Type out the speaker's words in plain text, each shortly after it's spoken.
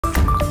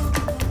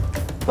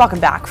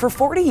Welcome back. For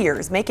 40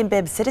 years, Macon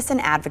Bibb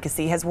Citizen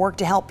Advocacy has worked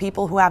to help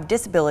people who have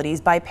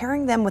disabilities by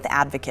pairing them with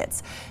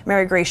advocates.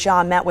 Mary Grace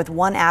Shaw met with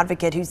one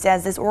advocate who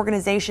says this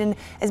organization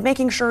is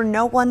making sure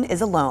no one is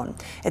alone.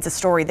 It's a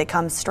story that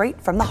comes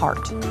straight from the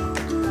heart.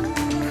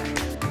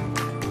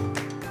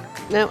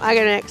 No, I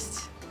go next.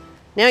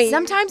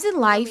 Sometimes in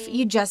life,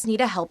 you just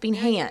need a helping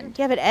hand.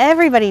 Yeah, but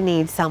everybody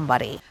needs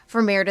somebody.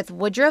 For Meredith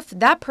Woodruff,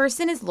 that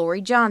person is Lori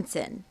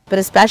Johnson. But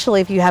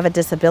especially if you have a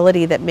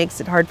disability that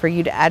makes it hard for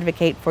you to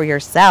advocate for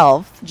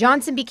yourself.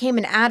 Johnson became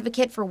an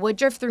advocate for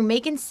Woodruff through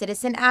Macon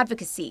Citizen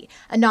Advocacy,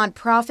 a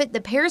nonprofit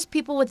that pairs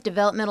people with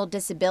developmental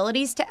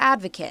disabilities to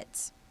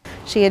advocates.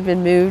 She had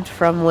been moved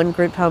from one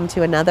group home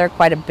to another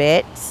quite a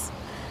bit,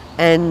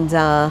 and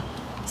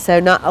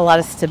so not a lot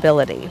of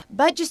stability.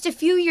 But just a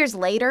few years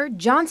later,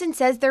 Johnson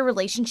says their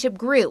relationship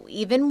grew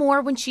even more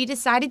when she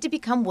decided to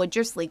become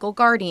Woodruff's legal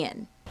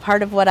guardian.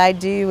 Part of what I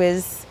do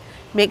is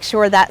make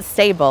sure that's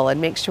stable and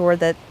make sure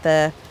that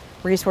the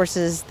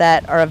resources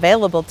that are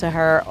available to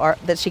her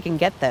that she can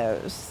get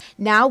those.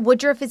 Now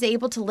Woodruff is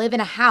able to live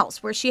in a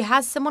house where she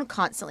has someone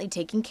constantly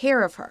taking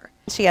care of her.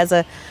 She has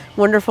a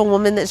wonderful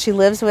woman that she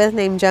lives with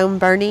named Joan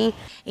Burney.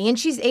 And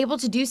she's able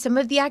to do some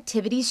of the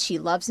activities she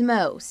loves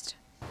most.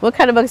 What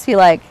kind of books do you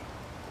like?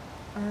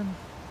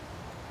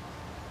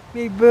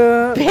 Big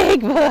books.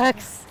 Big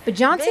books. But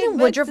Johnson and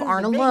Woodruff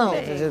aren't alone.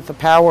 It's the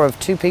power of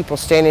two people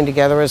standing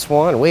together as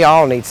one. We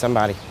all need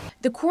somebody.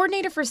 The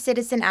coordinator for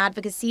Citizen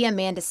Advocacy,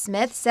 Amanda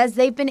Smith, says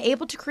they've been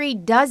able to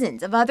create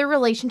dozens of other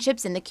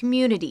relationships in the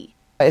community.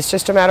 It's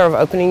just a matter of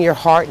opening your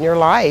heart and your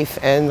life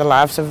and the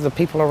lives of the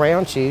people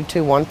around you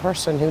to one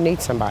person who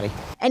needs somebody.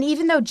 And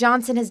even though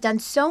Johnson has done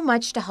so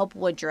much to help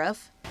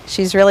Woodruff,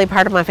 she's really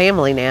part of my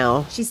family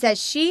now. She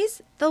says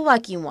she's the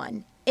lucky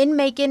one. In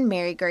Macon,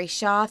 Mary Grace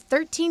Shaw,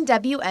 13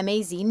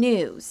 WMAZ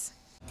News.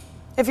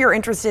 If you're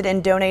interested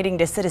in donating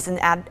to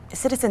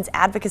Citizens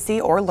Advocacy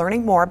or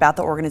learning more about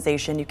the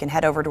organization, you can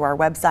head over to our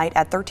website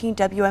at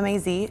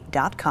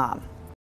 13WMAZ.com.